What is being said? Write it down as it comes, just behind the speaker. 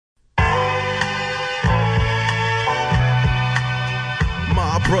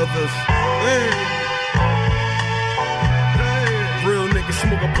brothers. Hey. Real niggas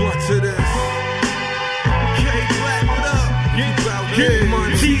smoke a blunt to this. K-Black, what up? Get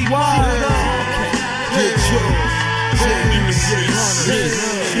money. T-Y, what up? Get yours.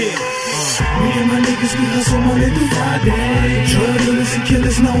 Me and my niggas, we hustle Monday through Friday. Drug dealers and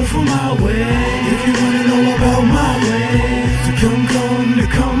killers known for my way. If you wanna know about my way, so come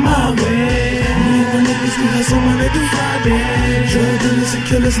my way. Me and my niggas, we hustle Monday through Friday. Drug dealers and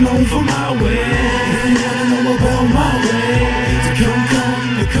killers known for my way. If you wanna know about my way, so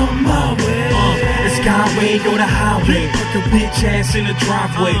come my way. The skyway or the highway, put your bitch ass in the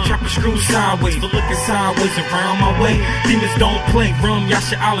driveway, drop a screw sideways, for looking sideways around my way. Demons don't play, rum,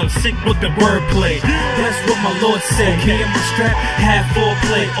 yasha I'm sick with the wordplay. That's what my Lord said. Me and my strap have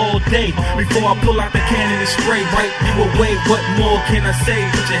foreplay all day. Before I pull out the cannon and spray, wipe you away. What more can I say?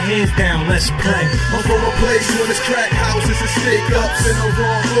 Put your hands down, let's play. I'm from a place where there's crack houses and stick ups. In a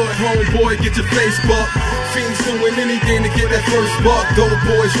wrong hood, homeboy, get your face bucked. Fiends doing anything to get that first buck. Dope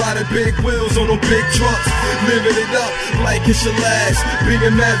boys riding big wheels on them big trucks, living it up like it's your last. Big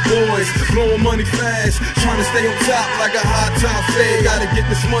and mad boys, blowing money fast, trying to stay on top like a high top fade. Gotta get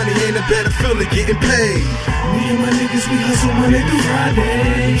this money, ain't a better feeling getting paid. Me and my niggas, we hustle Monday through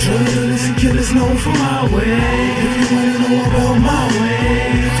Friday. Drug dealers and killers known for my way. If you wanna know about my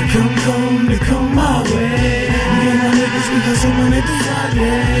way, so come my way. Me and my niggas, we hustle Monday through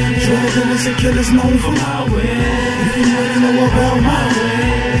Friday. Drug dealers and killers known for my way. If you wanna know about my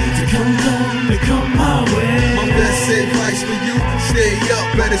way, so come my way. My best advice for you, stay up,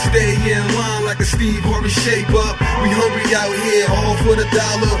 better stay in line like a Steve Harvey shape up. We hungry out here, all for the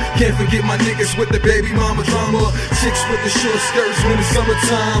dollar. Can't forget my niggas with the baby mama drama. Chicks with the short skirts when it's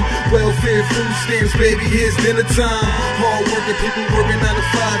summertime. Welfare, food stamps, baby, here's dinner time. Hard working people working 9 to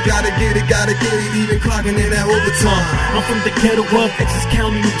 5. Gotta get it, even clocking in that overtime. I'm from the ghetto of Essex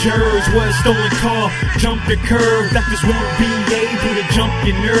County, New Jersey, where a stolen car jumped the curve. Doctors won't be able to jump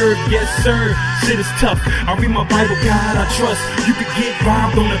your nerve. Yes, sir, shit is tough. I read my Bible, God I trust. You could get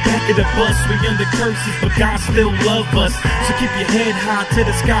robbed on the back of the bus. We under curses, but God still love us. So keep your head high to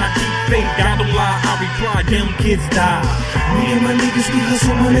the sky, keep faith. God don't lie, I reply, them kids die. Me and my niggas, we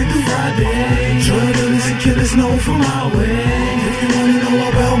hustle Monday through Friday. Drug dealers and killers known for my way. If you wanna know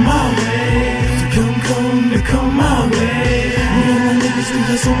about my way, so come my way. Me and my niggas, we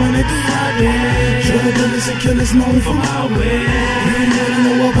hustle Monday through Friday. Drug dealers and killers known for my way. If you wanna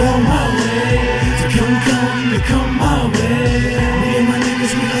know about my way, so come my way. Me and my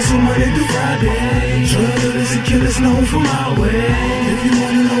niggas, we hustle Monday through Friday. Drug dealers and killers known for my way. If you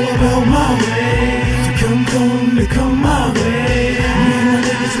wanna know about my way, so come my way. Me and my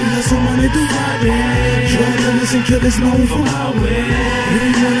niggas, we hustle Monday through Friday. Drug dealers and killers known for my way. If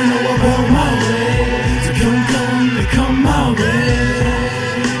you wanna